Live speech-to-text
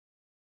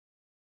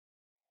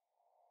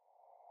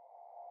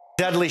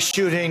Deadly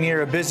shooting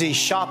near a busy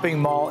shopping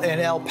mall in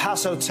El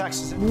Paso,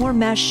 Texas. More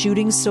mass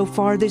shootings so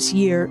far this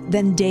year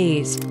than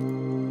days.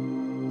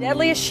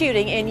 Deadliest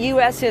shooting in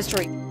U.S.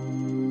 history.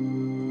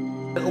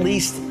 At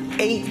least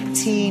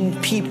 18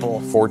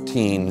 people.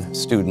 14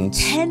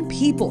 students. 10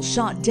 people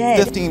shot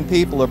dead. 15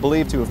 people are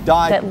believed to have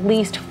died. At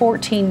least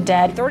 14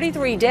 dead.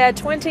 33 dead,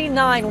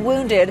 29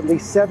 wounded. At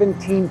least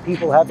 17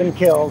 people have been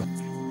killed.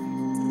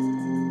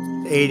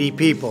 80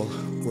 people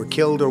were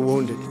killed or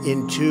wounded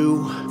in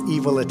 2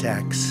 evil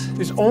attacks.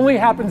 This only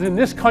happens in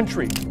this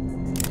country.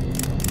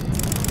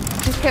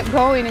 Just kept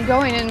going and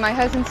going, and my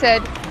husband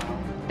said,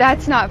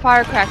 "That's not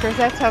firecrackers,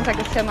 that sounds like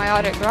a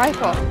semi-automatic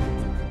rifle."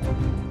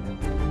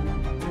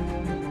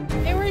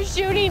 They were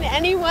shooting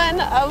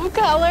anyone of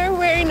color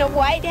wearing a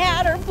white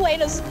hat or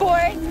playing a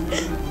sport.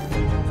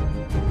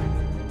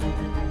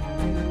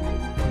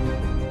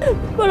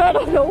 But I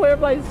don't know where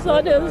my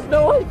son is.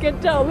 No one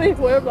can tell me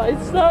where my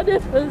son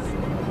is.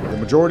 The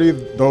majority of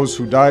those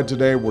who died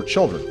today were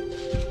children.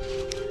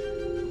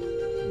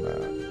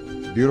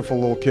 Beautiful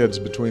little kids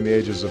between the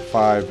ages of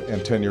 5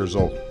 and 10 years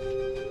old.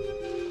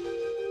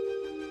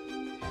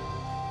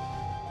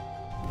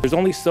 There's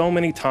only so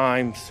many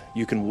times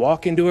you can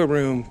walk into a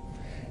room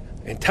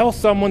and tell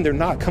someone they're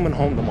not coming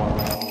home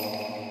tomorrow.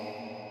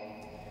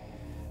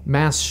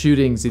 Mass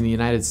shootings in the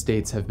United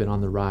States have been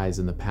on the rise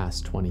in the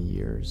past 20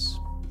 years.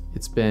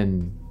 It's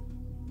been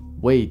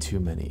way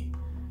too many.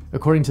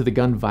 According to the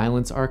Gun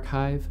Violence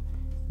Archive,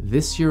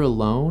 this year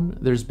alone,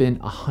 there's been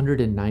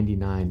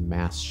 199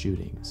 mass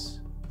shootings,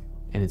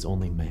 and it's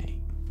only May.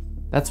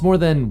 That's more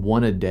than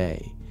 1 a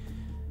day.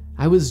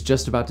 I was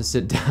just about to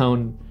sit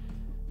down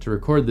to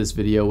record this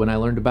video when I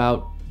learned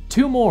about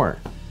 2 more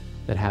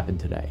that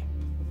happened today.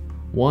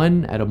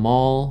 One at a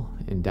mall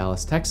in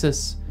Dallas,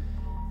 Texas,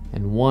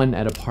 and one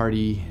at a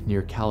party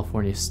near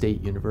California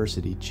State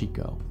University,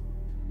 Chico.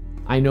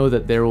 I know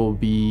that there will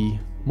be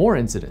more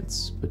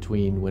incidents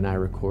between when I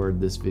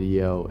record this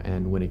video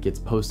and when it gets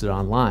posted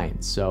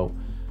online, so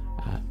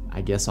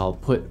I guess I'll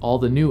put all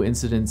the new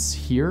incidents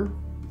here.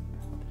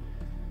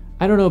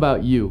 I don't know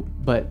about you,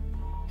 but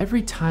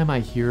every time I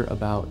hear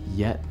about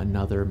yet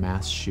another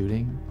mass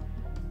shooting,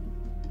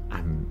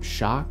 I'm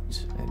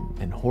shocked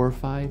and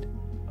horrified.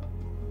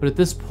 But at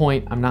this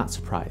point, I'm not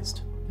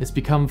surprised. It's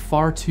become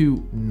far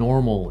too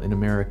normal in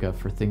America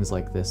for things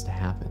like this to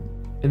happen.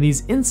 And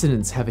these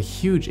incidents have a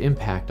huge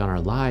impact on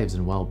our lives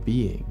and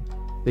well-being.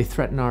 They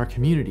threaten our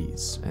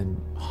communities and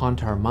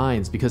haunt our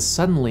minds because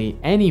suddenly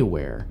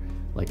anywhere,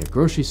 like a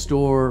grocery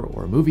store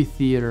or a movie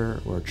theater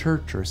or a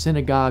church or a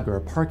synagogue or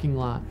a parking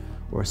lot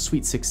or a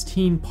Sweet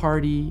 16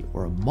 party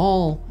or a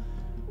mall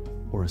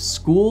or a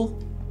school,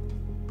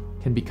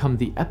 can become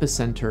the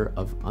epicenter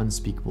of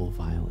unspeakable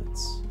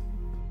violence.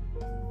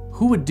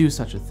 Who would do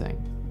such a thing?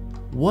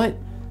 What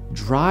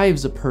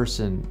drives a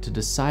person to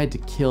decide to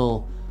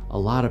kill a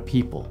lot of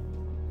people?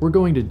 We're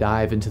going to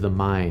dive into the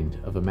mind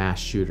of a mass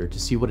shooter to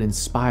see what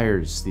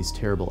inspires these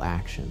terrible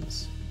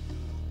actions.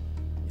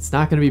 It's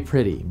not going to be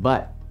pretty,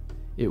 but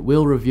it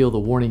will reveal the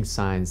warning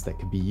signs that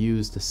could be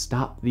used to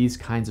stop these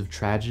kinds of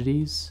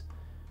tragedies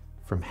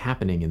from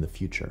happening in the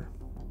future.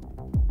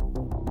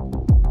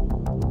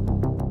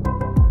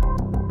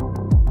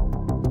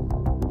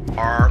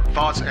 Our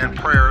thoughts and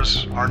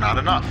prayers are not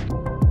enough.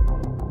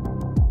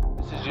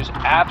 This is just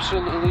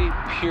absolutely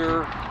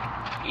pure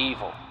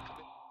evil.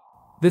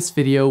 This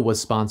video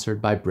was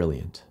sponsored by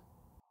Brilliant.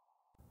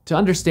 To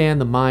understand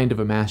the mind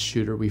of a mass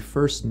shooter, we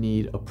first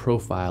need a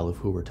profile of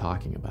who we're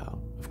talking about.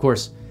 Of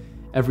course,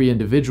 every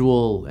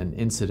individual and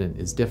incident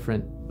is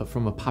different, but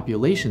from a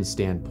population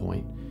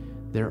standpoint,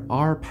 there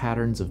are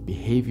patterns of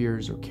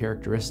behaviors or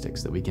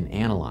characteristics that we can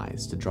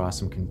analyze to draw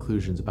some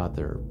conclusions about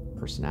their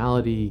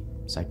personality,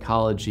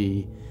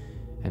 psychology,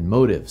 and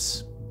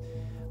motives.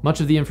 Much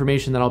of the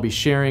information that I'll be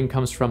sharing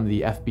comes from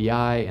the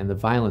FBI and the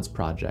Violence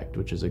Project,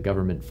 which is a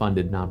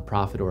government-funded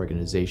nonprofit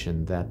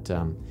organization that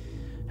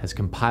has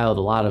compiled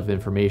a lot of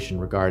information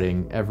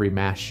regarding every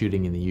mass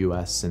shooting in the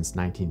US since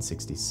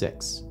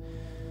 1966.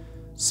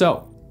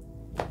 So,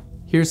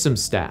 here's some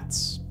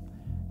stats.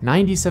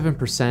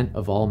 97%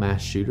 of all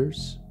mass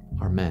shooters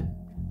are men.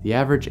 The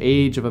average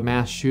age of a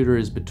mass shooter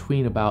is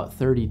between about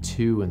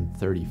 32 and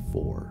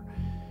 34.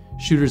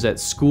 Shooters at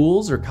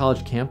schools or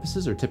college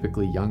campuses are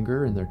typically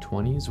younger, in their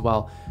 20s,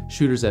 while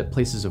shooters at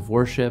places of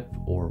worship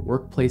or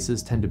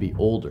workplaces tend to be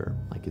older,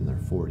 like in their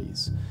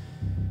 40s.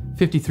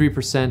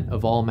 53%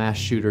 of all mass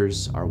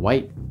shooters are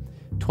white,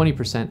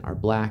 20% are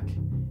black,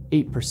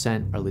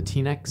 8% are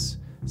Latinx,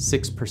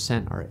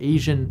 6% are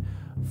Asian,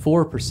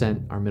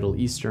 4% are Middle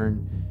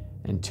Eastern,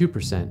 and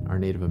 2% are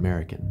Native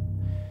American.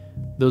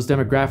 Those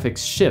demographics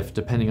shift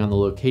depending on the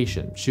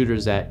location.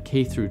 Shooters at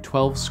K through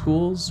 12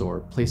 schools or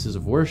places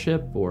of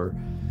worship or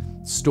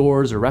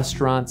stores or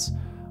restaurants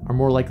are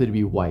more likely to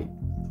be white,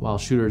 while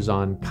shooters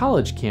on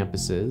college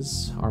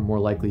campuses are more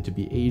likely to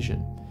be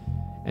Asian.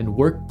 And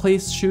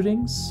workplace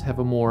shootings have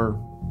a more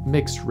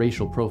mixed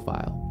racial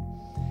profile.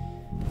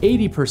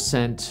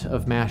 80%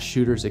 of mass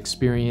shooters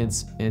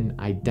experience an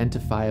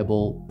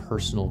identifiable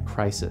personal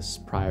crisis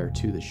prior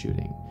to the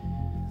shooting.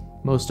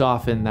 Most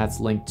often, that's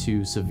linked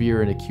to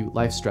severe and acute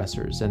life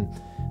stressors, and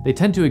they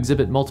tend to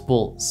exhibit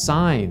multiple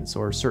signs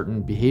or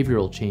certain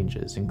behavioral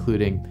changes,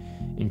 including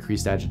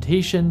increased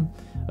agitation,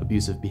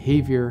 abusive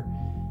behavior,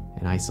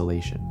 and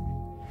isolation.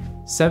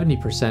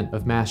 70%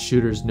 of mass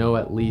shooters know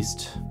at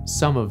least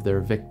some of their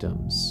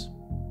victims.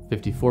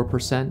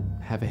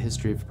 54% have a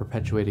history of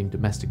perpetuating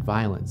domestic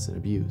violence and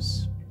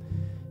abuse.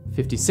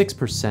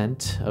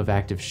 56% of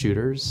active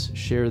shooters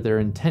share their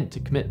intent to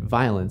commit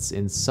violence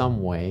in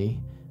some way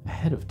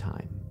ahead of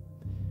time.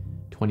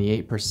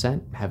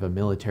 28% have a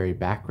military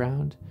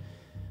background.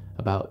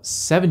 About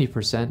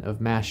 70%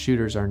 of mass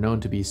shooters are known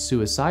to be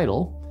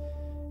suicidal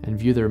and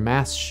view their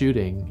mass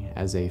shooting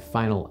as a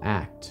final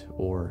act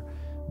or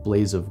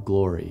blaze of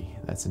glory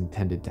that's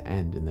intended to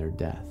end in their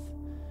death.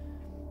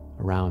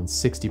 Around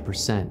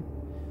 60%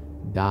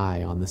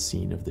 die on the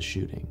scene of the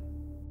shooting.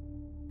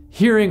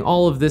 Hearing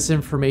all of this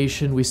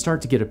information, we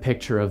start to get a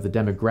picture of the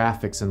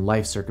demographics and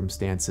life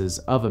circumstances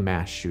of a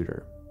mass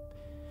shooter.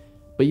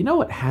 But you know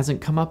what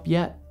hasn't come up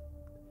yet?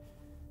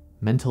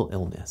 Mental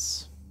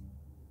illness.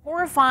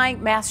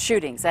 Horrifying mass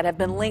shootings that have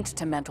been linked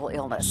to mental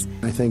illness.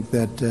 I think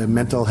that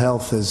mental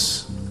health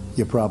is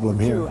your problem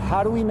here.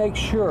 How do we make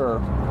sure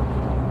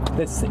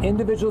that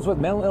individuals with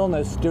mental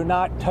illness do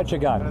not touch a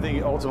gun?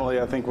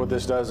 I think what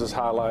this does is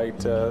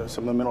highlight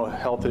some of the mental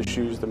health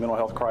issues, the mental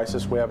health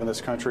crisis we have in this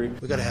country.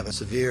 We've got to have a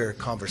severe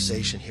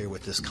conversation here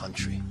with this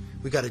country.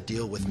 We've got to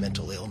deal with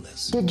mental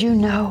illness. Did you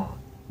know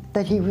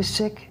that he was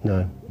sick?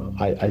 No,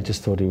 I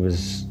just thought he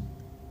was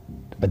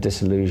a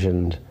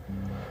disillusioned,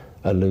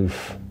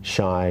 aloof,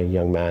 shy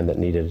young man that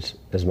needed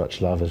as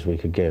much love as we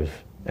could give.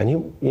 And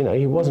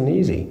he wasn't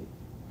easy.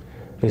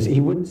 Because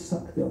he wouldn't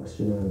suck the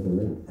oxygen out of the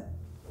room.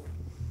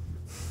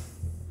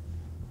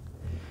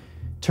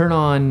 Turn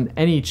on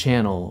any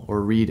channel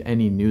or read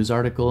any news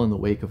article in the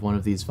wake of one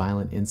of these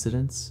violent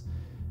incidents,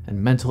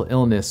 and mental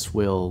illness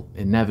will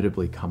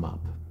inevitably come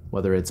up,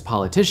 whether it's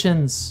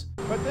politicians.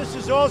 But this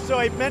is also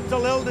a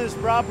mental illness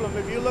problem.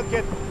 If you look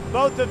at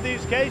both of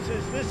these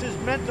cases, this is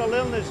mental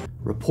illness.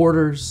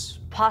 Reporters.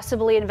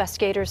 Possibly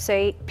investigators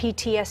say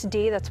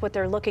PTSD, that's what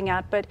they're looking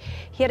at, but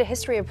he had a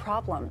history of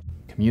problems.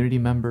 Community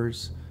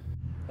members.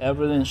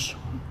 Evidence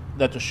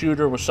that the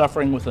shooter was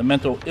suffering with a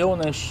mental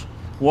illness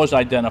was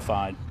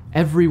identified.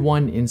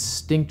 Everyone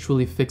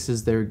instinctually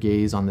fixes their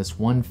gaze on this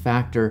one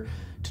factor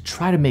to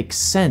try to make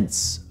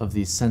sense of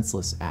these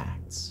senseless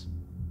acts.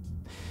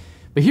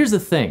 But here's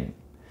the thing.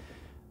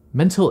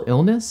 Mental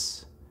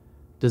illness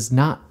does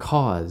not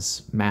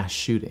cause mass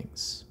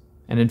shootings.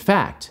 And in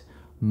fact,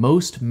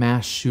 most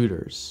mass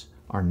shooters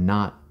are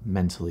not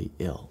mentally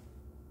ill.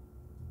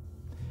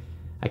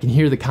 I can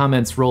hear the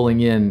comments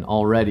rolling in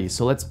already,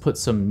 so let's put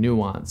some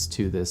nuance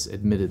to this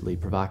admittedly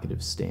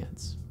provocative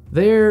stance.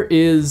 There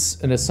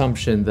is an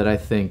assumption that I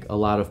think a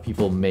lot of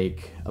people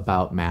make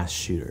about mass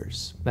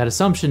shooters. That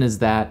assumption is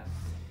that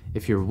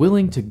if you're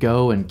willing to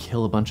go and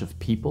kill a bunch of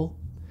people,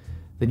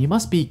 then you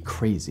must be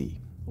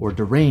crazy or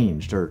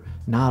deranged or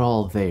not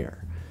all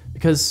there.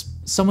 Because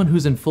someone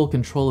who's in full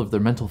control of their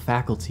mental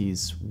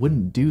faculties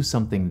wouldn't do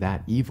something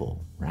that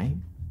evil, right?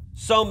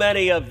 So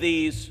many of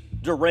these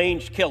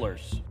deranged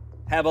killers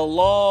have a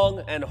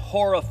long and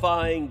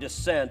horrifying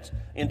descent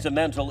into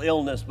mental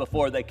illness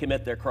before they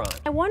commit their crime.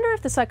 I wonder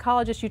if the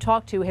psychologists you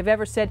talk to have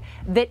ever said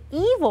that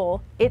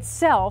evil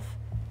itself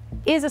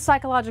is a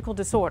psychological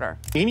disorder.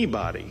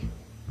 Anybody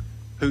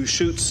who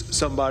shoots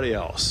somebody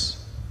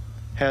else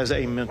has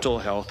a mental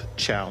health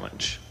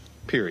challenge,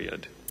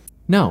 period.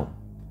 No,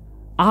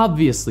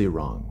 obviously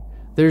wrong.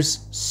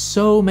 There's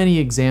so many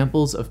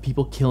examples of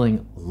people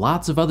killing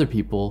lots of other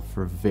people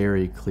for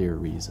very clear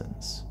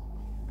reasons.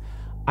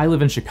 I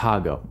live in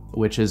Chicago,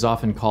 which is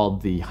often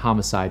called the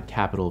homicide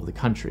capital of the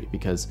country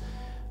because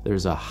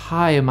there's a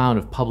high amount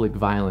of public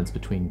violence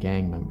between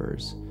gang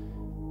members,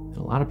 and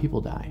a lot of people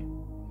die.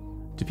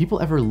 Do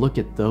people ever look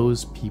at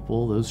those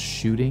people, those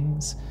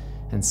shootings,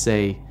 and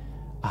say,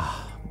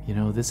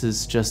 this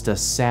is just a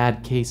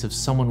sad case of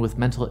someone with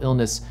mental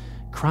illness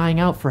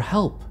crying out for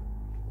help?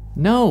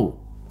 No.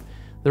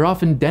 They're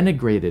often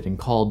denigrated and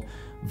called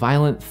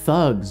violent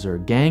thugs or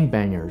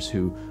gangbangers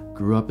who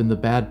grew up in the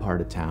bad part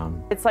of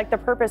town. It's like the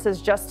purpose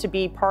is just to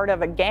be part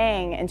of a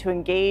gang and to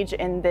engage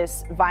in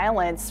this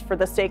violence for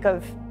the sake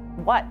of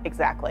what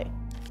exactly?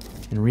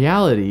 In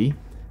reality,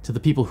 to the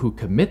people who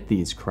commit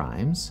these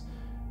crimes,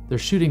 their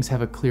shootings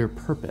have a clear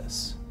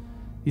purpose.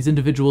 These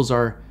individuals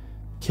are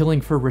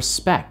killing for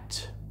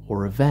respect or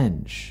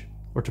revenge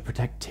or to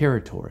protect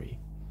territory.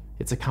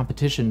 It's a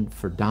competition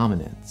for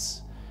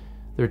dominance.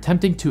 They're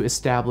attempting to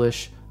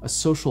establish a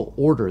social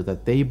order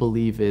that they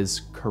believe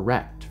is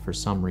correct for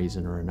some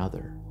reason or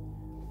another.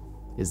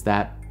 Is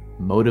that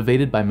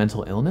motivated by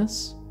mental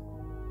illness?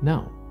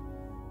 No.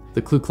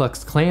 The Ku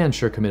Klux Klan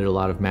sure committed a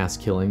lot of mass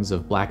killings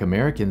of Black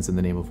Americans in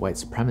the name of white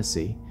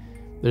supremacy.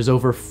 There's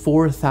over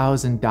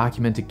 4,000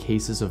 documented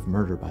cases of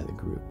murder by the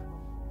group.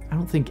 I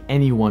don't think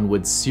anyone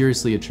would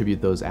seriously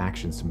attribute those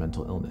actions to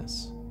mental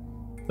illness.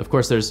 Of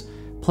course, there's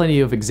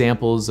plenty of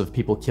examples of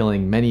people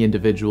killing many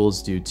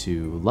individuals due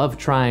to love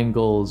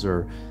triangles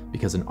or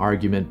because an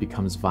argument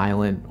becomes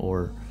violent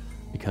or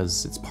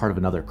because it's part of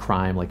another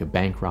crime like a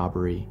bank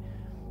robbery.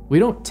 We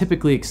don't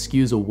typically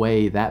excuse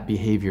away that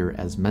behavior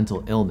as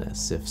mental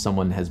illness if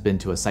someone has been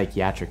to a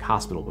psychiatric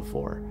hospital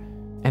before.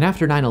 And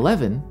after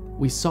 9/11,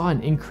 we saw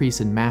an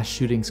increase in mass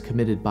shootings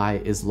committed by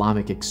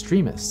Islamic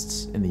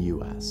extremists in the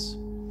US.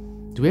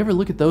 Do we ever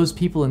look at those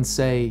people and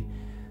say,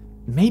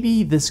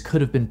 maybe this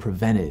could have been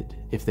prevented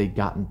if they'd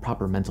gotten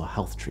proper mental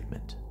health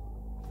treatment?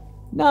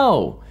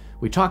 No,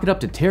 we chalk it up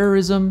to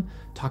terrorism,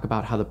 talk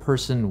about how the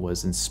person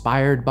was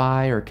inspired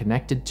by or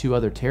connected to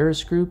other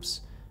terrorist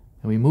groups,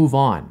 and we move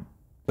on.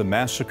 The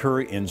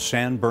massacre in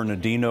San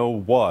Bernardino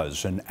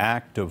was an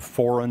act of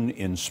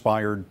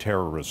foreign-inspired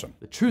terrorism.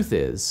 The truth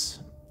is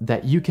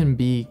that you can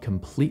be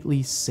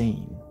completely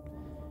sane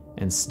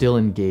and still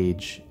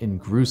engage in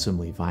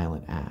gruesomely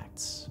violent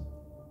acts.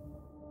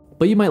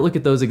 But you might look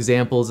at those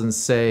examples and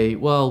say,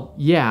 well,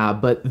 yeah,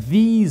 but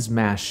these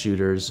mass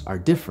shooters are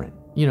different.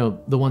 You know,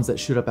 the ones that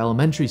shoot up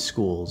elementary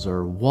schools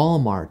or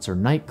Walmarts or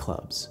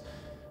nightclubs.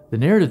 The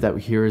narrative that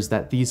we hear is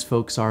that these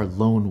folks are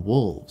lone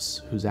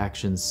wolves whose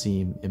actions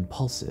seem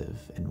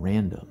impulsive and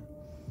random.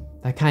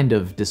 That kind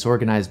of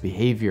disorganized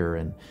behavior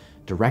and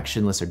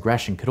directionless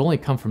aggression could only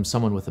come from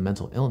someone with a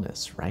mental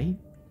illness, right?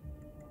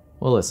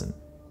 Well, listen,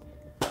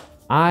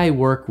 I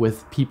work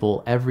with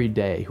people every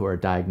day who are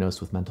diagnosed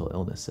with mental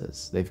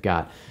illnesses. They've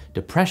got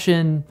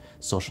depression,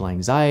 social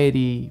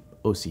anxiety,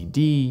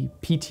 OCD,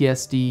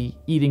 PTSD,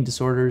 eating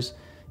disorders,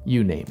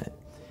 you name it.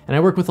 And I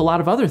work with a lot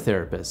of other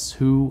therapists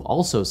who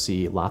also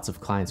see lots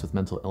of clients with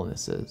mental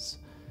illnesses.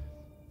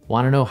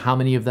 Want to know how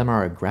many of them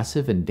are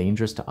aggressive and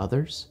dangerous to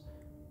others?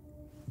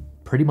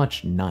 Pretty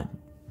much none.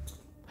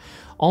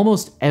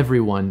 Almost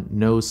everyone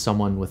knows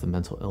someone with a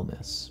mental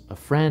illness. A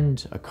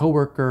friend, a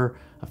coworker,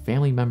 a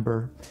family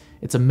member.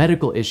 It's a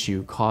medical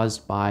issue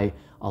caused by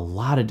a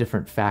lot of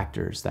different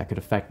factors that could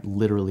affect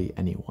literally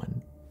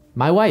anyone.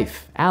 My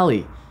wife,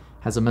 Allie,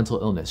 has a mental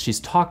illness. She's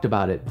talked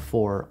about it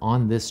before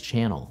on this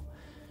channel.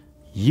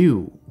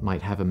 You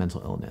might have a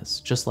mental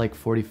illness, just like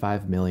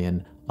 45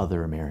 million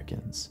other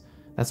Americans.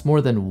 That's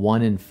more than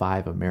 1 in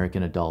 5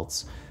 American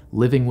adults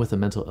living with a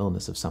mental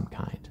illness of some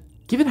kind.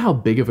 Given how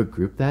big of a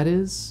group that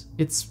is,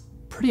 it's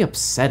pretty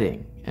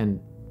upsetting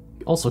and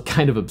also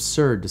kind of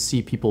absurd to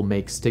see people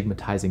make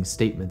stigmatizing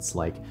statements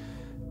like,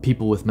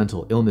 people with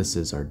mental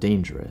illnesses are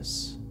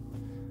dangerous.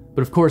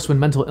 But of course, when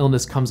mental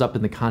illness comes up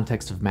in the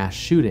context of mass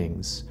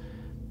shootings,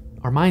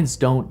 our minds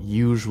don't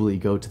usually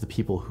go to the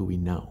people who we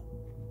know.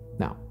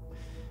 Now,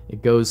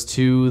 it goes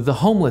to the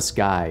homeless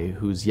guy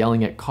who's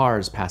yelling at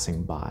cars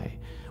passing by,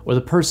 or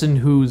the person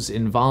who's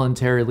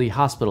involuntarily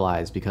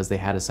hospitalized because they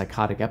had a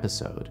psychotic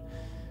episode,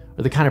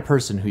 or the kind of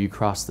person who you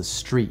cross the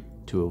street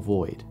to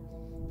avoid.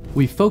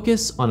 We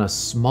focus on a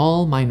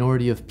small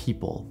minority of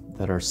people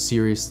that are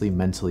seriously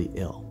mentally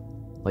ill,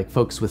 like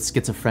folks with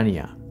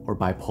schizophrenia or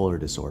bipolar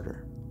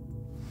disorder.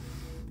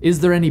 Is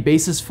there any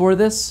basis for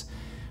this?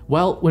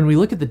 Well, when we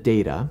look at the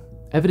data,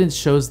 evidence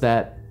shows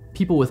that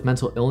people with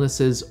mental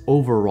illnesses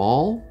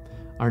overall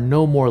are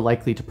no more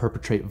likely to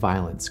perpetrate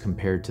violence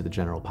compared to the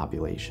general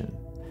population.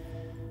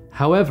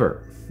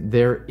 However,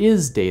 there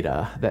is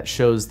data that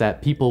shows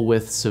that people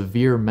with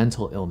severe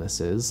mental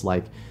illnesses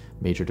like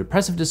major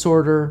depressive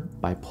disorder,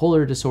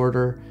 bipolar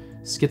disorder,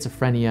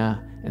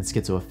 schizophrenia, and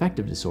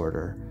schizoaffective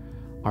disorder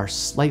are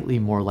slightly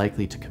more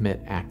likely to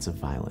commit acts of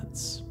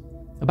violence.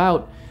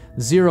 About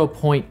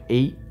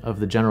 0.8 of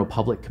the general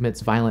public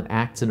commits violent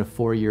acts in a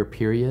 4-year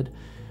period,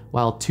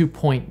 while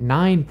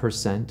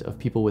 2.9% of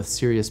people with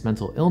serious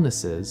mental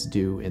illnesses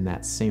do in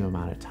that same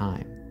amount of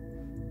time.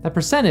 That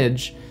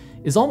percentage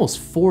is almost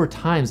 4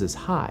 times as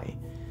high.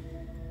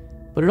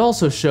 But it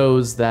also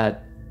shows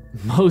that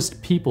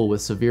most people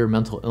with severe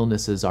mental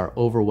illnesses are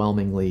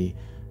overwhelmingly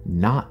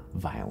not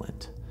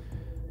violent.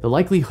 The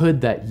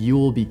likelihood that you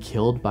will be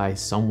killed by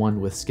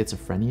someone with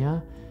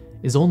schizophrenia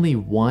is only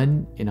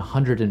 1 in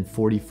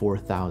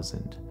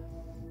 144,000.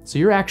 So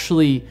you're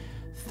actually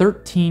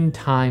 13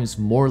 times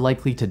more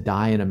likely to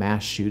die in a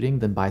mass shooting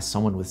than by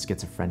someone with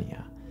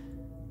schizophrenia,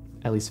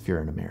 at least if you're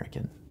an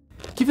American.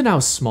 Given how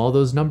small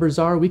those numbers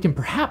are, we can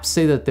perhaps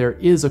say that there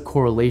is a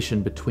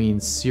correlation between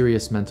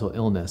serious mental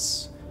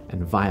illness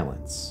and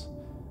violence,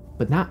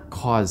 but not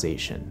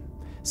causation.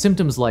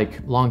 Symptoms like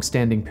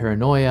long-standing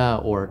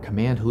paranoia or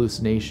command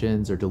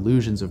hallucinations or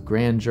delusions of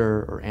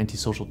grandeur or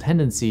antisocial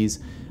tendencies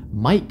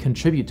might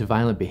contribute to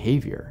violent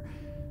behavior,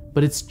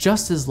 but it's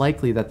just as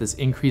likely that this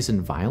increase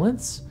in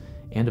violence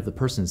and of the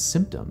person's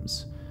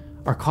symptoms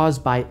are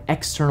caused by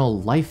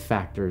external life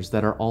factors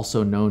that are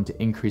also known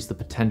to increase the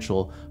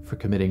potential for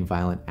committing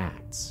violent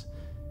acts,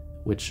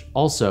 which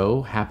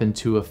also happen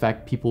to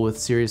affect people with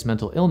serious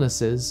mental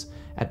illnesses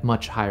at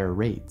much higher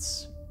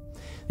rates.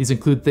 These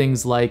include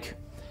things like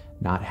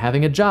not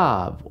having a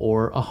job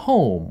or a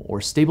home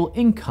or stable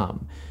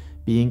income,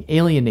 being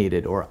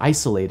alienated or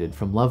isolated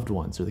from loved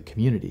ones or the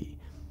community,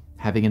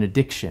 having an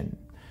addiction,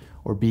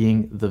 or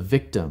being the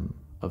victim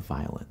of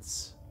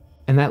violence.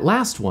 And that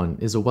last one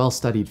is a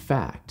well-studied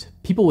fact.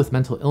 People with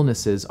mental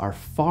illnesses are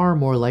far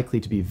more likely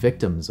to be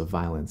victims of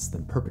violence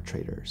than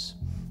perpetrators.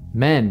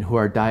 Men who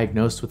are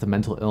diagnosed with a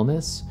mental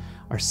illness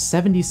are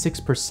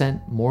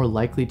 76% more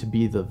likely to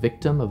be the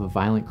victim of a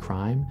violent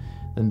crime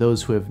than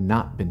those who have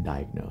not been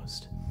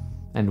diagnosed.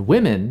 And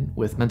women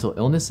with mental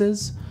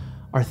illnesses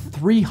are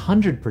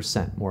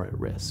 300% more at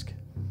risk.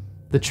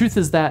 The truth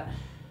is that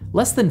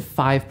less than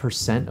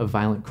 5% of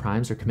violent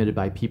crimes are committed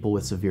by people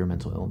with severe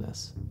mental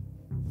illness.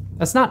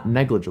 That's not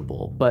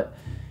negligible, but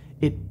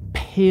it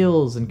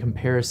pales in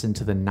comparison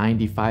to the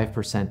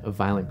 95% of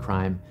violent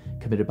crime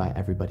committed by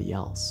everybody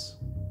else.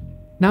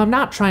 Now, I'm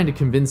not trying to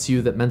convince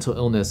you that mental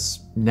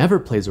illness never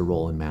plays a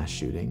role in mass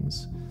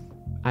shootings.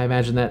 I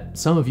imagine that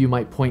some of you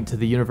might point to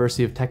the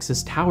University of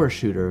Texas tower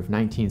shooter of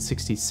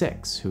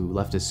 1966, who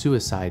left a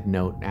suicide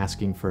note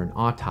asking for an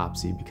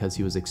autopsy because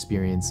he was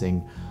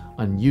experiencing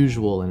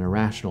unusual and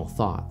irrational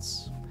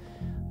thoughts.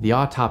 The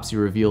autopsy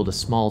revealed a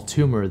small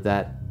tumor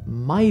that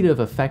might have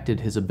affected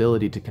his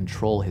ability to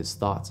control his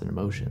thoughts and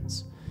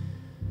emotions.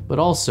 But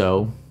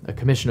also, a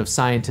commission of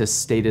scientists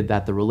stated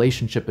that the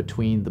relationship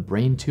between the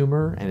brain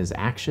tumor and his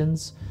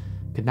actions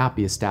could not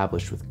be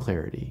established with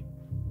clarity.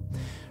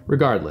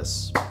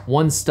 Regardless,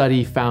 one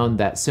study found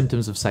that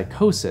symptoms of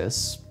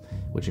psychosis,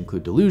 which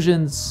include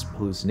delusions,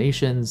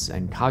 hallucinations,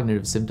 and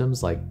cognitive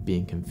symptoms like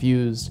being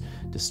confused,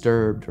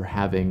 disturbed, or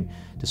having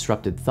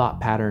disrupted thought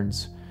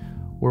patterns,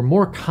 were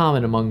more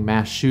common among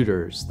mass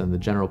shooters than the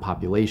general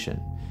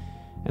population,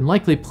 and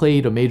likely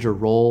played a major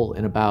role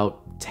in about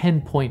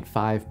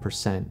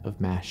 10.5%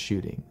 of mass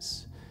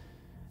shootings.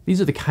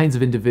 These are the kinds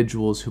of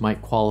individuals who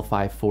might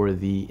qualify for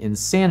the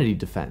insanity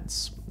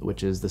defense,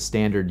 which is the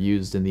standard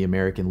used in the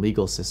American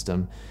legal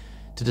system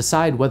to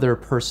decide whether a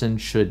person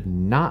should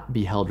not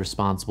be held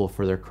responsible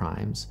for their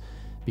crimes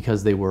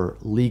because they were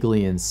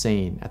legally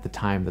insane at the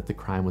time that the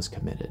crime was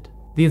committed.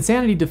 The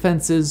insanity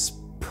defense is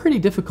pretty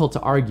difficult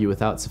to argue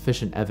without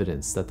sufficient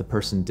evidence that the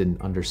person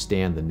didn't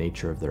understand the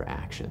nature of their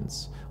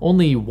actions.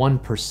 Only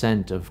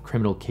 1% of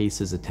criminal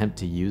cases attempt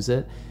to use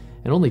it,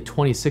 and only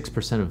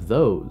 26% of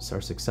those are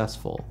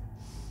successful.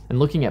 And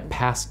looking at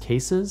past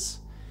cases,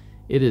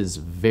 it is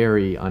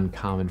very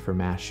uncommon for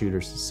mass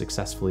shooters to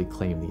successfully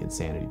claim the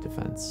insanity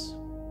defense.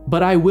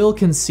 But I will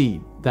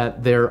concede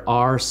that there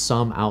are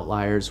some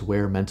outliers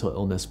where mental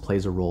illness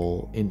plays a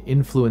role in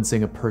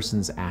influencing a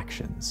person's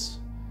actions.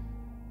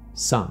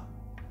 Some.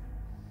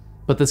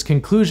 But this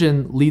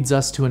conclusion leads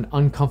us to an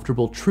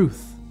uncomfortable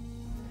truth,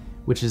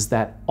 which is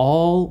that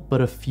all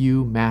but a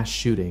few mass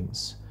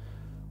shootings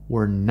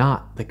were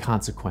not the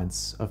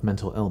consequence of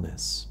mental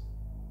illness.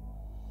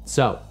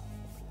 So,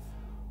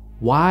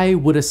 why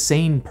would a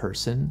sane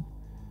person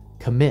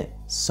commit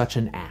such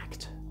an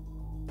act?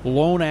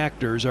 Lone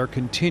actors are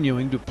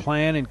continuing to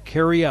plan and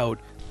carry out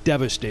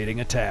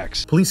devastating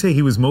attacks. Police say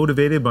he was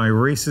motivated by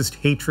racist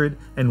hatred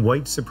and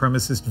white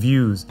supremacist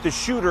views. The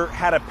shooter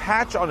had a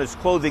patch on his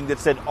clothing that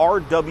said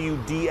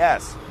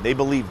RWDS. They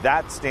believe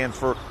that stands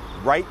for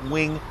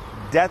Right-Wing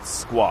Death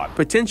Squad.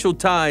 Potential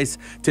ties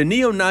to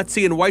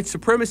neo-Nazi and white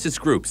supremacist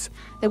groups.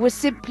 There was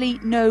simply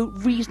no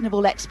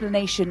reasonable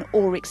explanation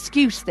or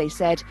excuse, they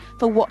said,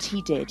 for what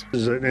he did.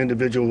 As an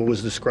individual who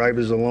was described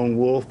as a lone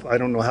wolf, I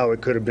don't know how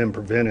it could have been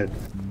prevented.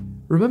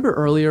 Remember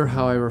earlier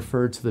how I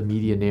referred to the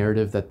media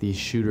narrative that these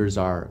shooters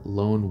are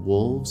lone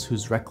wolves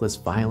whose reckless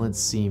violence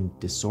seemed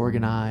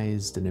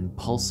disorganized and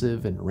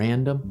impulsive and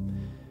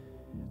random?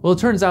 Well, it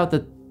turns out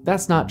that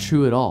that's not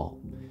true at all.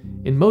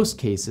 In most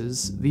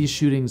cases, these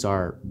shootings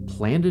are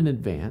planned in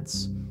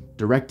advance,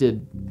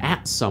 directed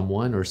at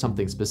someone or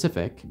something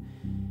specific,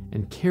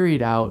 and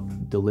carried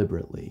out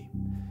deliberately.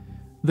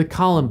 The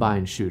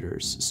Columbine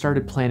shooters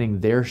started planning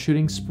their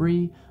shooting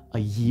spree a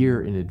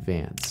year in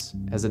advance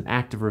as an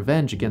act of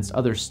revenge against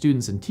other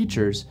students and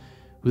teachers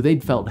who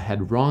they'd felt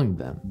had wronged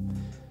them.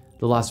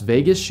 The Las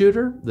Vegas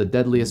shooter, the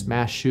deadliest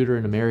mass shooter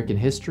in American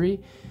history,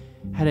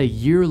 had a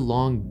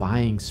year-long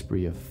buying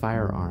spree of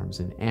firearms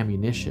and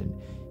ammunition.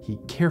 He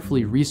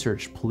carefully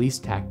researched police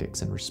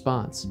tactics and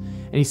response,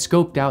 and he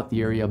scoped out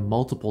the area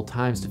multiple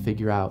times to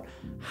figure out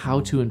how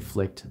to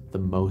inflict the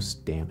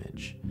most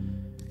damage.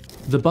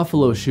 The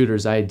Buffalo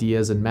shooter's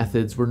ideas and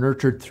methods were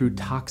nurtured through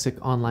toxic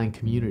online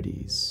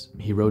communities.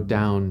 He wrote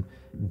down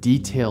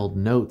detailed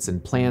notes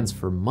and plans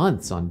for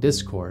months on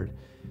Discord,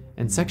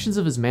 and sections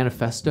of his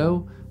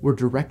manifesto were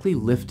directly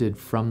lifted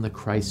from the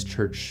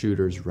Christchurch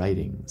shooter's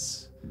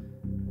writings.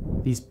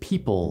 These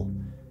people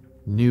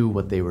knew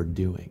what they were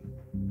doing,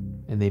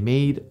 and they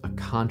made a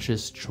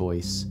conscious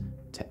choice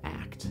to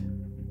act.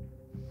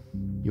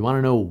 You want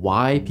to know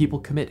why people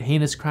commit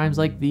heinous crimes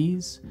like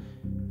these?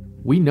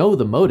 We know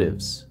the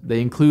motives.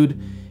 They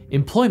include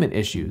employment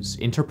issues,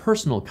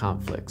 interpersonal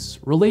conflicts,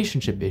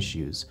 relationship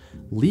issues,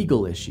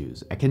 legal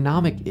issues,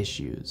 economic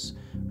issues,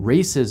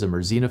 racism or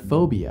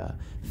xenophobia,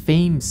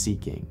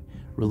 fame-seeking,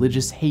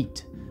 religious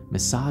hate,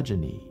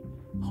 misogyny,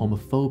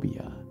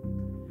 homophobia.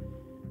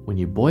 When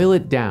you boil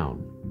it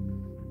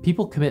down,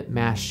 people commit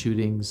mass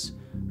shootings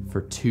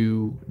for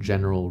two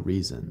general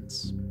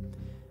reasons: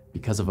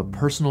 because of a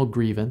personal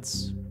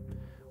grievance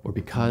or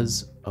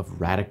because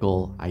of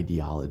radical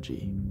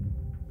ideology.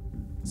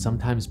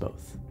 Sometimes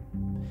both.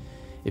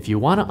 If you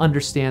want to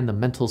understand the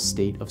mental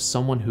state of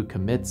someone who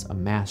commits a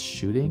mass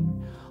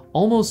shooting,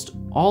 almost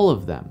all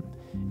of them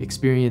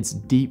experience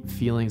deep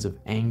feelings of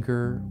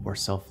anger or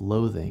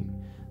self-loathing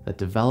that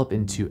develop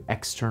into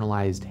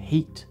externalized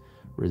hate,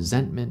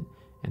 resentment,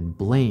 and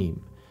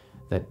blame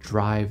that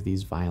drive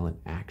these violent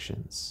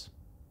actions.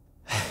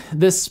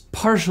 This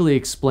partially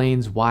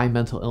explains why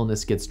mental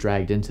illness gets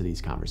dragged into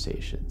these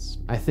conversations.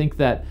 I think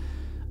that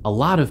a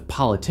lot of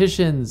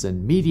politicians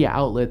and media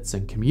outlets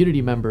and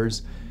community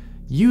members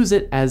use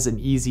it as an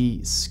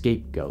easy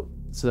scapegoat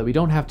so that we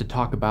don't have to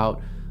talk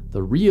about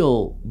the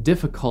real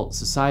difficult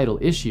societal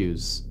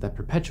issues that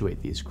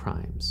perpetuate these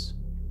crimes.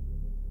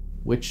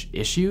 Which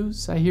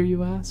issues, I hear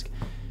you ask?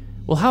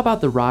 Well, how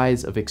about the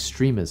rise of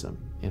extremism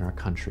in our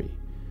country?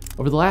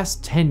 Over the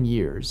last 10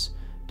 years,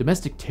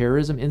 domestic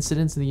terrorism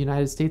incidents in the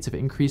United States have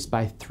increased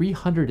by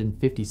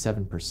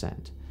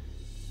 357%.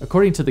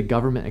 According to the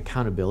Government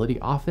Accountability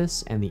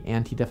Office and the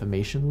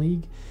Anti-Defamation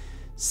League,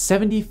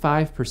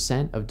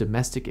 75% of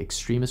domestic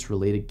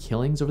extremist-related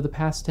killings over the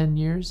past 10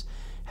 years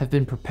have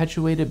been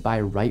perpetuated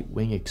by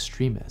right-wing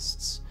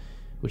extremists,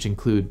 which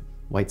include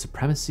white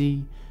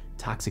supremacy,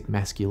 toxic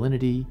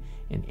masculinity,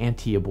 and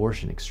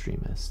anti-abortion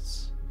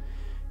extremists.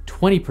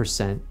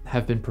 20%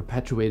 have been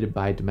perpetuated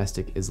by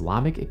domestic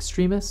Islamic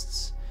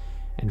extremists,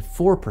 and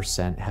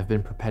 4% have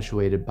been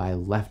perpetuated by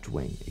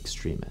left-wing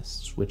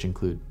extremists, which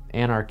include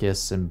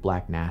anarchists and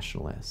black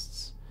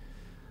nationalists.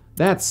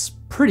 That's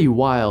pretty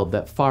wild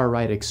that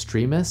far-right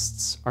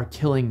extremists are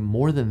killing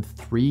more than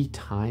 3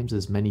 times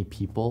as many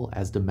people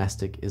as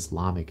domestic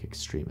Islamic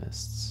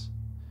extremists.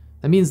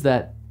 That means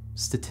that,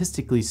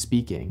 statistically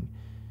speaking,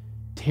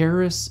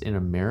 terrorists in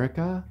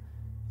America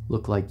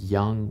look like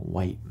young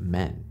white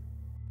men.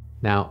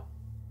 Now,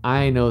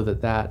 I know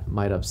that that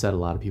might upset a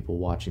lot of people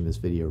watching this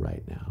video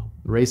right now.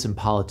 Race and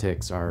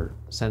politics are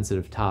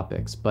sensitive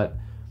topics, but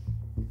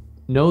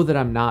know that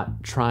I'm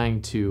not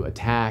trying to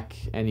attack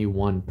any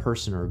one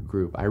person or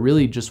group. I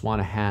really just want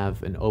to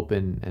have an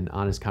open and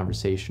honest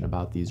conversation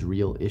about these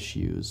real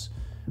issues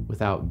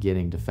without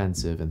getting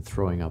defensive and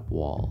throwing up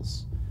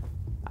walls.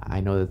 I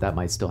know that that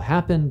might still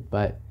happen,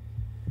 but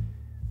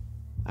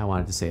I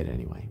wanted to say it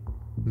anyway.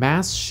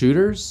 Mass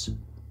shooters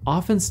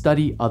often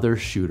study other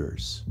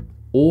shooters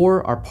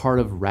or are part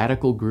of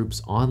radical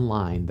groups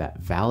online that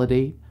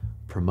validate,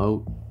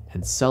 promote,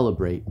 and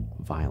celebrate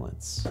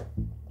violence.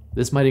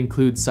 This might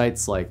include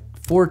sites like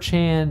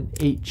 4chan,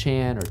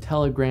 8chan, or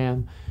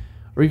Telegram,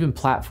 or even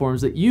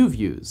platforms that you've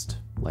used,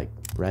 like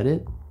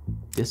Reddit,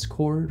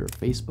 Discord, or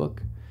Facebook.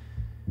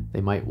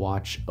 They might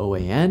watch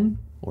OAN,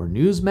 or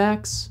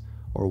Newsmax,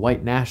 or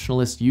white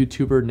nationalist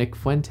YouTuber Nick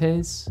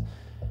Fuentes,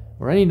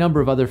 or any number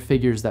of other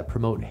figures that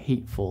promote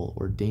hateful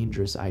or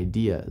dangerous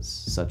ideas,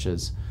 such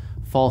as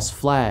false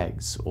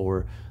flags,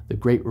 or the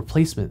Great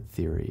Replacement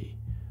Theory,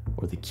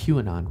 or the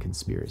QAnon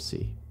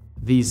conspiracy.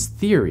 These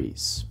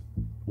theories,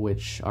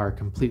 which are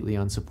completely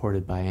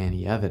unsupported by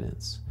any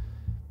evidence,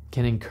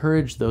 can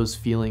encourage those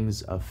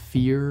feelings of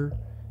fear,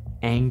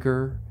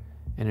 anger,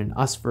 and an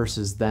us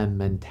versus them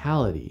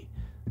mentality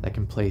that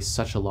can play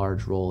such a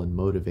large role in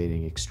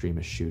motivating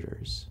extremist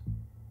shooters.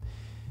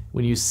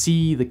 When you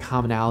see the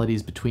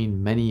commonalities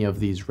between many of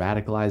these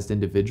radicalized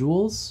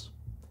individuals,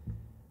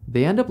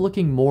 they end up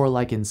looking more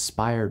like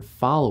inspired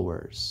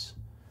followers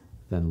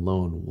than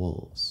lone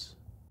wolves.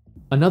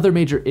 Another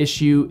major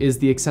issue is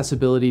the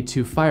accessibility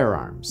to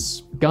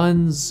firearms.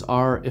 Guns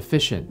are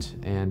efficient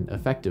and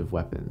effective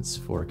weapons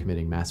for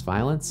committing mass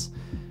violence.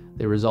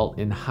 They result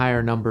in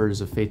higher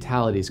numbers of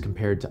fatalities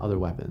compared to other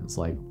weapons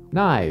like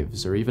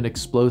knives or even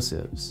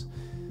explosives.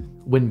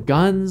 When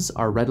guns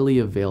are readily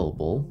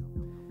available,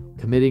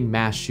 committing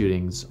mass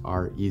shootings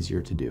are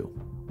easier to do.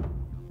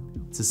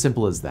 It's as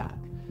simple as that.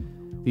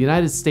 The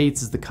United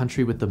States is the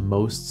country with the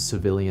most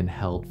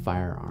civilian-held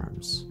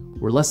firearms.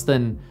 We're less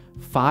than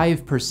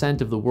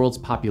 5% of the world's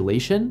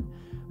population,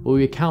 but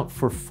we account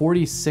for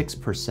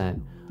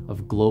 46%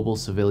 of global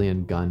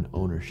civilian gun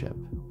ownership.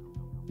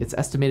 It's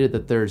estimated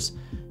that there's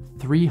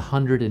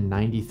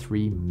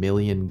 393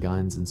 million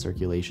guns in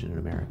circulation in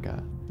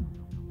America.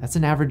 That's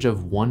an average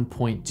of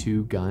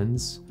 1.2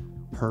 guns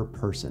per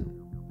person.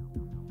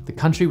 The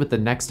country with the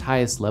next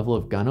highest level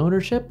of gun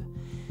ownership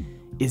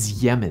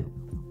is Yemen,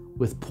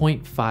 with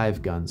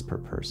 0.5 guns per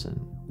person.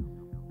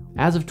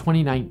 As of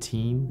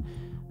 2019,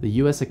 the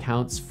US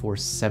accounts for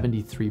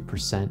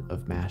 73%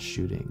 of mass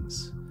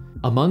shootings.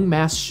 Among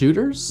mass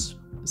shooters,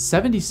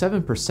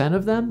 77%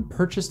 of them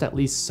purchased at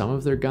least some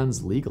of their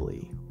guns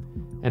legally.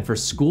 And for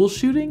school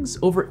shootings,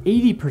 over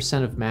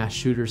 80% of mass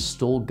shooters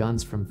stole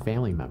guns from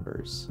family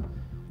members.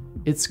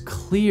 It's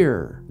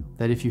clear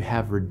that if you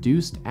have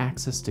reduced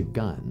access to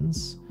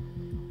guns,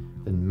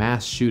 then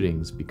mass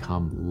shootings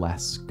become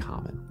less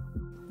common.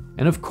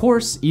 And of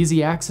course,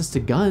 easy access to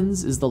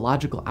guns is the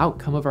logical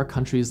outcome of our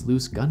country's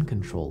loose gun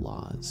control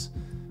laws.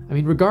 I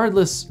mean,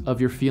 regardless of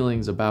your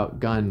feelings about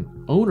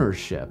gun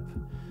ownership,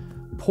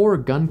 poor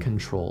gun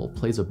control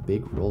plays a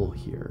big role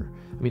here.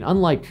 I mean,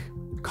 unlike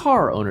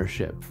car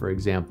ownership, for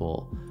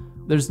example,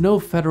 there's no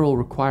federal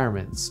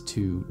requirements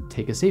to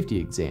take a safety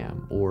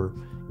exam or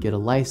get a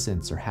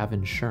license, or have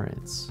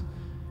insurance.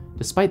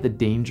 Despite the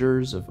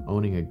dangers of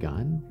owning a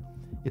gun,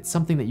 it's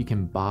something that you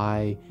can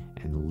buy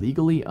and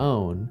legally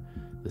own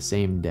the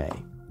same day.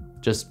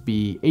 Just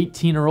be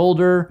 18 or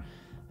older,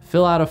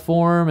 fill out a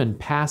form, and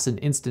pass an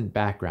instant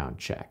background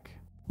check.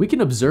 We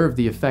can observe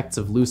the effects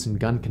of loosened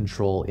gun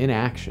control in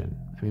action.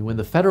 I mean, when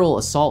the federal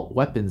assault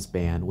weapons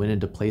ban went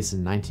into place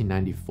in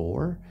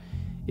 1994,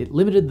 it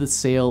limited the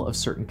sale of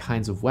certain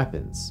kinds of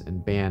weapons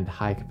and banned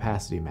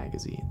high-capacity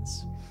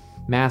magazines.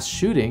 Mass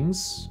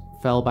shootings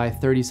fell by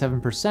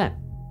 37%.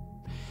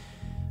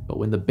 But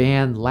when the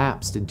ban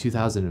lapsed in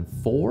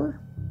 2004,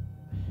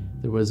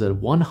 there was a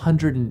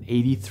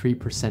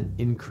 183%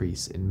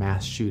 increase in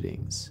mass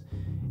shootings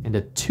and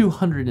a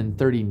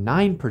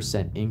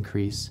 239%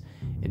 increase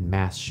in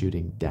mass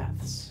shooting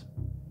deaths.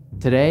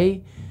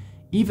 Today,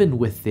 even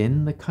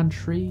within the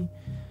country,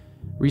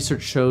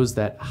 research shows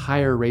that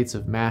higher rates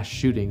of mass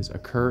shootings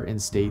occur in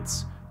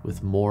states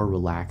with more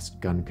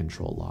relaxed gun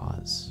control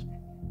laws.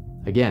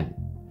 Again,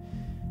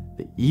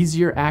 the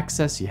easier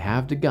access you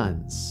have to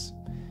guns,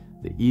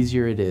 the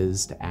easier it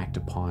is to act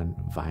upon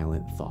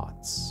violent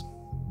thoughts.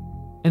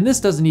 And this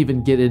doesn't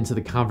even get into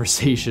the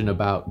conversation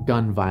about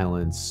gun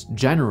violence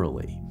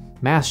generally.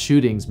 Mass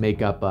shootings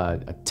make up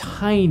a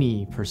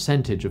tiny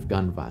percentage of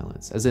gun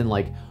violence, as in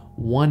like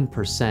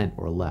 1%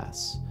 or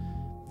less.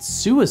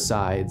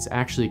 Suicides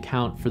actually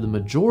account for the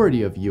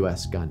majority of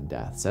US gun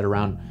deaths at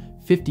around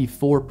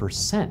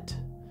 54%.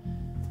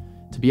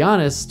 To be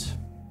honest,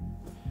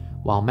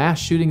 while mass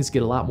shootings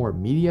get a lot more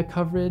media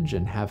coverage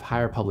and have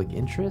higher public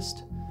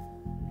interest,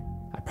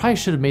 I probably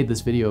should have made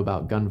this video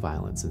about gun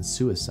violence and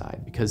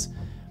suicide because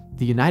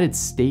the United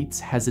States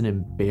has an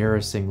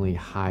embarrassingly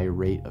high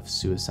rate of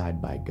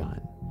suicide by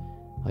gun.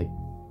 Like,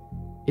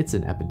 it's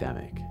an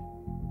epidemic.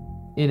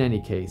 In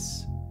any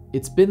case,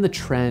 it's been the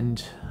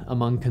trend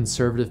among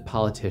conservative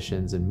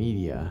politicians and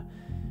media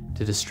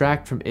to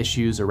distract from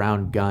issues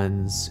around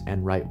guns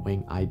and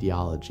right-wing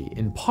ideology,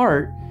 in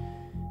part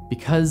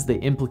because they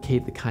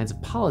implicate the kinds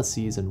of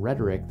policies and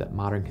rhetoric that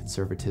modern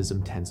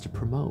conservatism tends to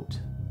promote.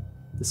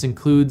 This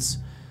includes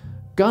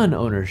gun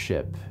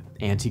ownership,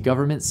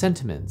 anti-government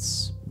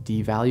sentiments,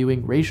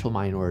 devaluing racial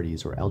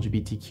minorities or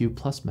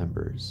LGBTQ+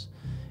 members,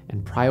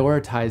 and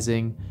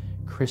prioritizing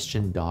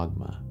Christian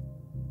dogma.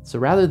 So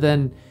rather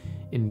than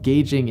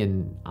engaging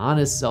in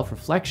honest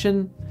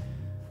self-reflection,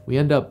 we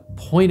end up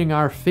pointing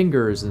our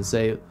fingers and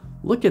say,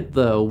 look at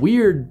the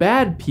weird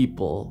bad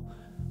people.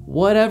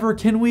 Whatever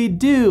can we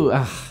do?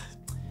 Ugh,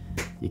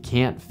 you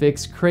can't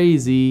fix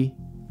crazy.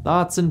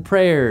 Thoughts and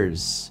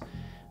prayers.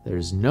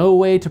 There's no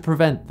way to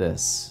prevent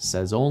this,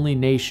 says only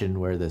nation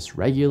where this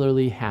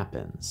regularly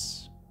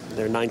happens.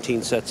 There are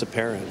 19 sets of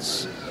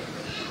parents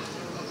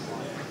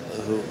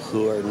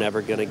who are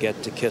never going to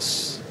get to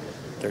kiss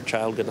their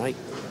child goodnight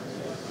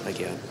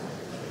again.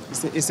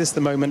 Is this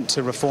the moment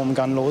to reform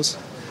gun laws?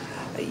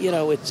 You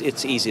know,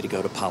 it's easy to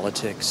go to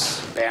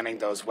politics. Banning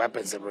those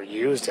weapons that were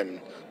used in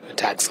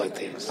attacks like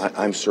these.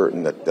 I'm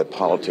certain that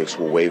politics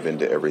will wave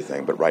into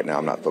everything, but right now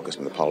I'm not focused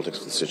on the politics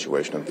of the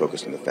situation. I'm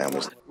focused on the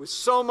families. With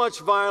so much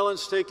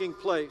violence taking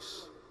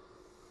place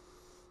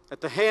at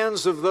the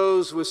hands of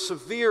those with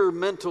severe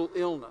mental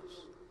illness,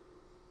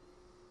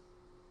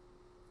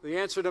 the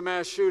answer to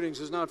mass shootings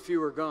is not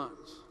fewer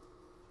guns,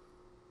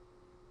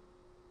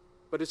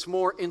 but it's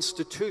more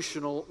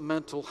institutional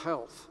mental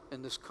health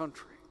in this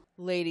country.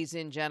 Ladies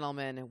and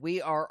gentlemen,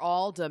 we are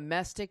all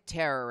domestic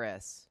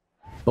terrorists.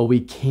 But we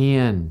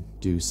can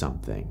do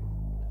something.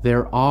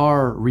 There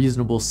are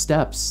reasonable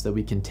steps that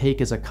we can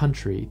take as a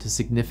country to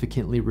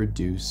significantly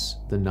reduce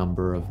the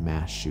number of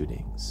mass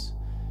shootings.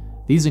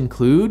 These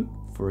include,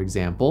 for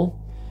example,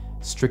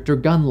 stricter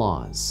gun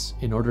laws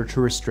in order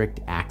to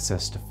restrict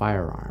access to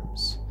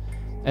firearms.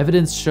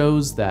 Evidence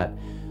shows that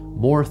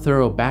more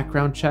thorough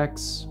background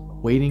checks,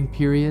 waiting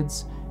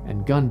periods,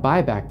 and gun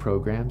buyback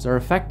programs are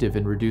effective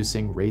in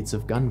reducing rates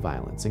of gun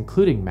violence,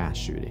 including mass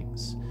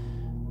shootings.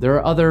 There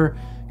are other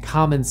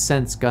common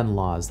sense gun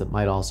laws that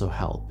might also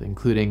help,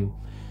 including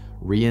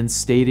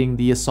reinstating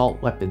the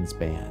assault weapons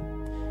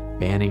ban,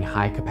 banning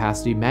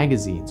high-capacity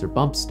magazines or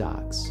bump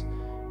stocks,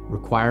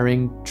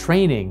 requiring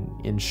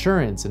training,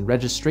 insurance, and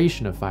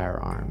registration of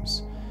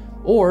firearms,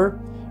 or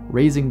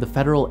raising the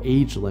federal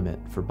age limit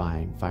for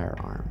buying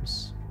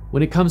firearms.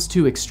 When it comes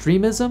to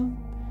extremism,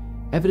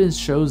 evidence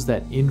shows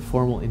that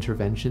informal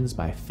interventions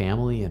by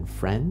family and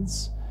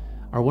friends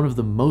are one of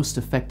the most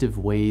effective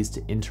ways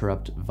to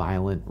interrupt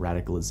violent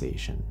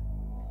radicalization.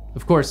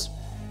 Of course,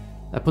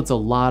 that puts a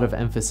lot of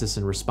emphasis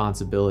and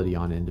responsibility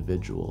on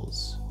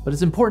individuals, but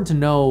it's important to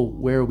know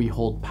where we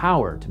hold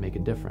power to make a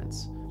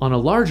difference. On a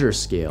larger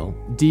scale,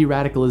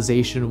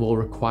 de-radicalization will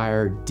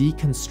require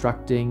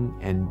deconstructing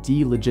and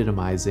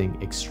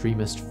delegitimizing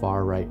extremist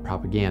far-right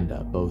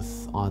propaganda,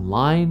 both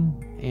online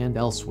and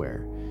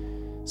elsewhere.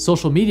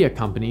 Social media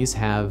companies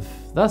have,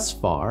 thus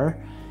far,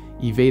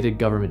 evaded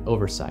government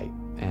oversight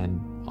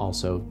and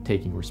also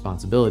taking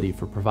responsibility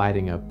for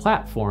providing a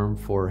platform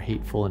for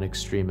hateful and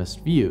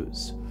extremist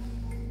views.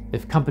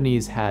 If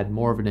companies had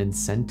more of an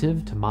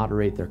incentive to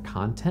moderate their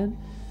content,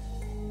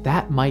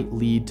 that might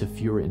lead to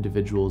fewer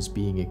individuals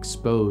being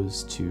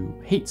exposed to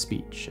hate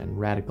speech and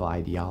radical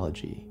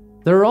ideology.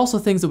 There are also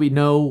things that we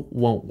know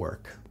won't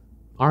work.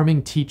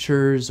 Arming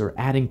teachers or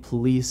adding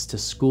police to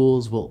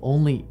schools will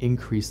only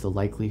increase the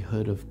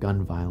likelihood of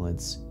gun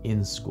violence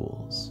in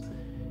schools.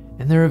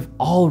 And there have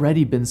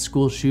already been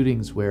school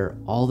shootings where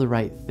all the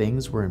right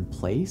things were in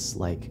place,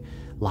 like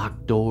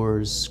locked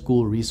doors,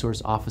 school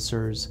resource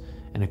officers,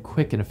 and a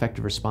quick and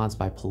effective response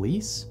by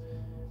police,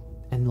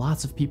 and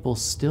lots of people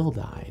still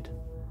died.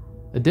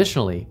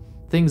 Additionally,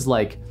 things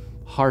like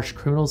harsh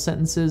criminal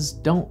sentences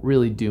don't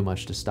really do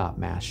much to stop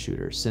mass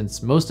shooters,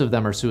 since most of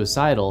them are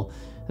suicidal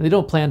and they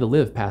don't plan to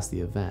live past the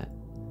event.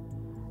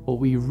 What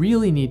we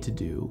really need to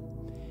do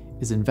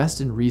is invest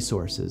in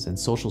resources and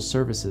social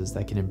services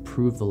that can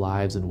improve the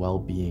lives and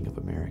well-being of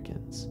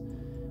Americans.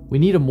 We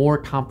need a more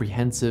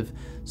comprehensive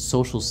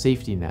social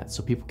safety net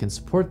so people can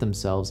support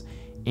themselves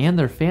and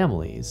their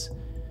families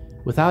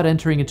without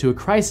entering into a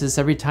crisis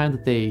every time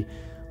that they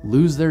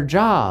lose their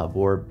job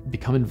or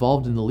become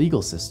involved in the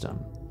legal system.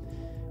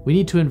 We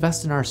need to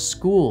invest in our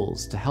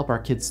schools to help our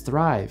kids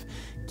thrive,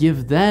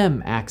 give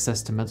them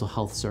access to mental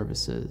health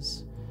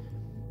services.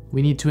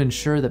 We need to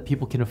ensure that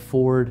people can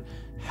afford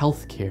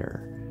health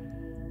care.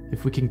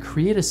 If we can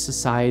create a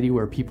society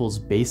where people's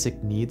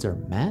basic needs are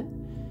met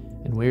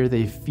and where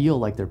they feel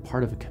like they're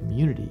part of a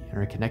community and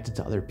are connected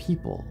to other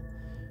people,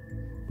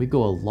 we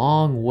go a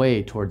long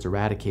way towards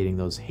eradicating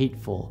those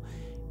hateful,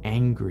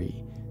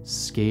 angry,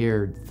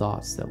 scared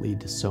thoughts that lead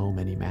to so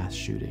many mass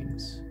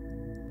shootings.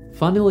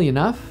 Funnily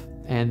enough,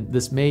 and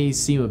this may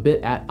seem a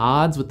bit at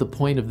odds with the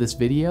point of this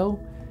video,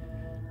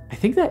 I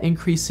think that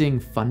increasing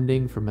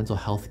funding for mental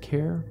health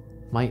care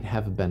might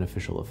have a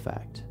beneficial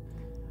effect.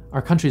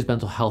 Our country's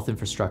mental health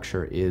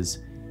infrastructure is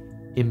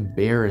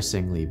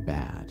embarrassingly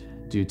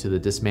bad due to the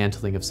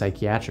dismantling of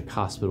psychiatric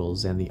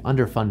hospitals and the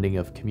underfunding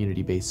of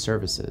community-based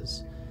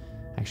services.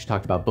 I actually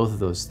talked about both of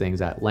those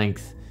things at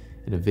length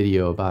in a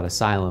video about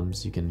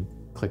asylums. You can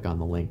click on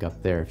the link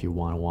up there if you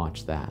want to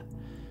watch that.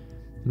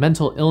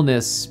 Mental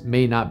illness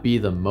may not be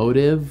the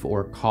motive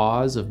or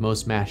cause of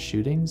most mass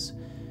shootings,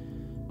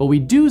 but we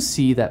do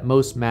see that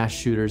most mass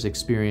shooters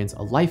experience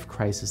a life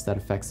crisis that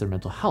affects their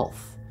mental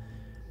health.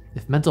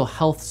 If mental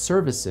health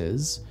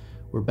services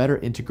were better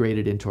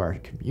integrated into our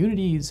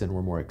communities and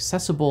were more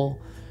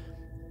accessible,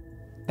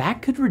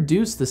 that could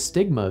reduce the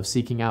stigma of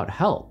seeking out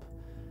help.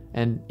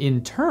 And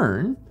in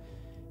turn,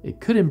 it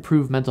could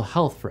improve mental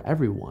health for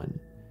everyone,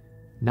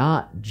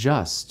 not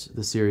just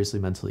the seriously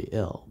mentally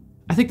ill.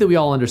 I think that we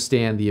all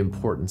understand the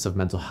importance of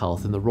mental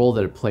health and the role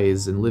that it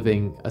plays in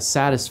living a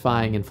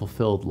satisfying and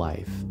fulfilled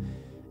life.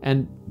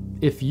 And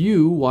if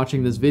you,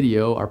 watching this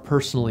video, are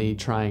personally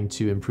trying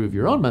to improve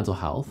your own mental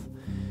health,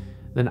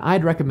 then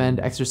I'd recommend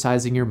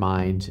exercising your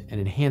mind and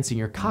enhancing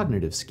your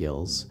cognitive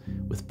skills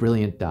with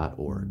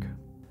Brilliant.org.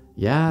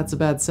 Yeah, it's a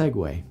bad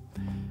segue,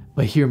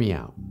 but hear me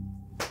out.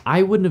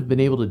 I wouldn't have been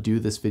able to do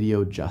this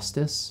video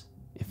justice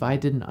if I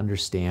didn't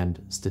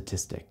understand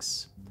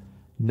statistics.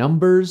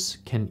 Numbers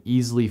can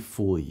easily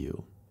fool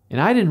you.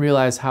 And I didn't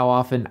realize how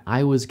often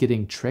I was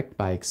getting tricked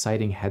by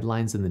exciting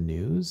headlines in the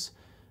news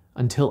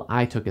until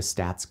I took a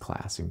stats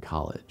class in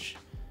college.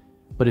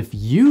 But if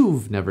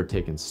you've never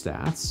taken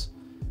stats,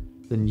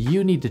 then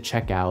you need to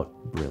check out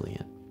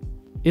Brilliant.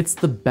 It's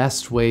the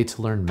best way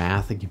to learn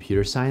math and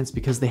computer science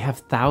because they have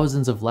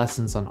thousands of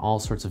lessons on all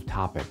sorts of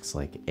topics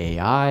like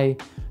AI,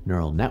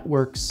 neural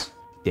networks,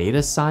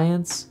 data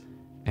science,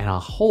 and a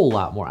whole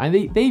lot more.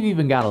 They've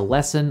even got a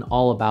lesson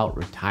all about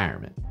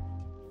retirement.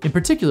 In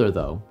particular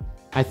though,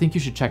 I think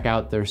you should check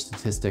out their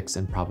statistics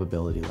and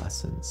probability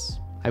lessons.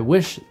 I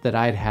wish that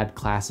I'd had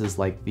classes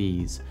like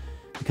these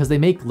because they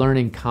make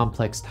learning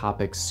complex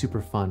topics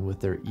super fun with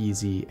their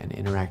easy and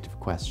interactive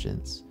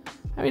questions.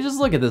 I mean, just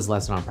look at this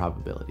lesson on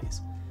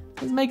probabilities.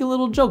 It's making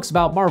little jokes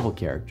about Marvel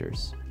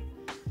characters.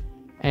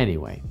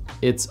 Anyway,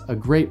 it's a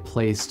great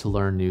place to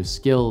learn new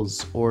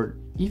skills or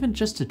even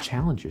just to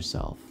challenge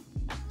yourself.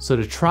 So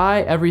to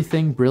try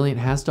everything Brilliant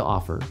has to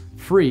offer,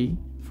 free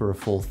for a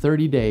full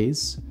 30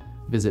 days,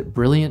 visit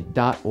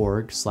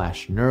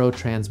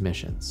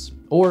brilliant.org/neurotransmissions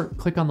or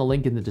click on the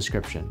link in the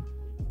description.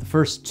 The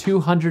first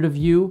 200 of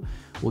you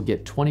will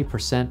get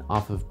 20%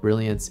 off of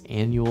Brilliant's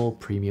annual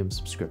premium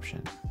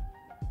subscription.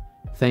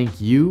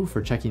 Thank you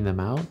for checking them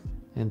out,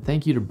 and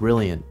thank you to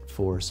Brilliant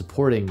for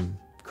supporting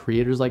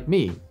creators like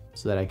me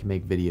so that I can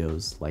make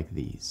videos like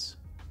these.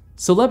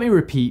 So let me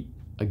repeat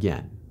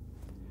again.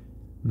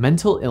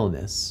 Mental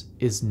illness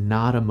is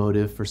not a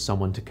motive for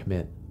someone to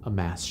commit a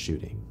mass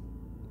shooting.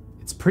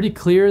 It's pretty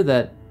clear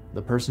that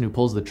the person who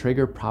pulls the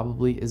trigger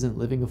probably isn't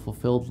living a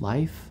fulfilled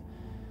life.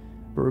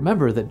 But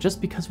remember that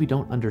just because we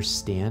don't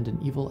understand an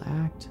evil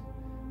act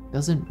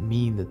doesn't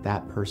mean that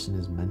that person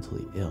is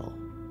mentally ill.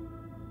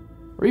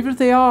 Or even if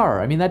they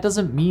are, that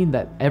doesn't mean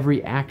that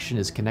every action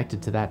is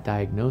connected to that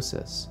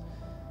diagnosis.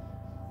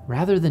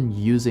 Rather than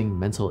using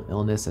mental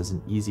illness as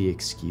an easy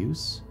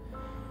excuse,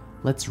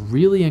 let's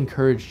really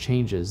encourage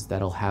changes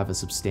that'll have a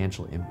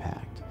substantial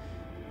impact.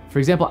 For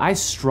example, I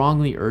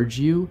strongly urge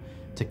you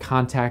to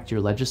contact your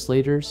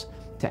legislators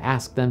to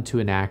ask them to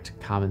enact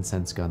common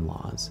sense gun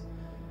laws.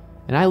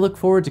 And I look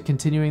forward to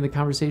continuing the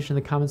conversation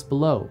in the comments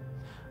below.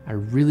 I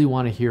really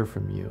want to hear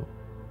from you.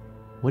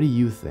 What do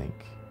you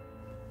think?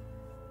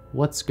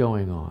 What's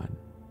going on?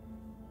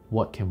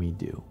 What can we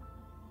do?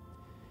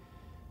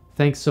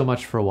 Thanks so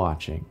much for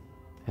watching.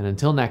 And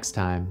until next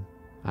time,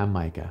 I'm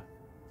Micah.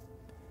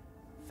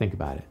 Think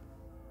about it.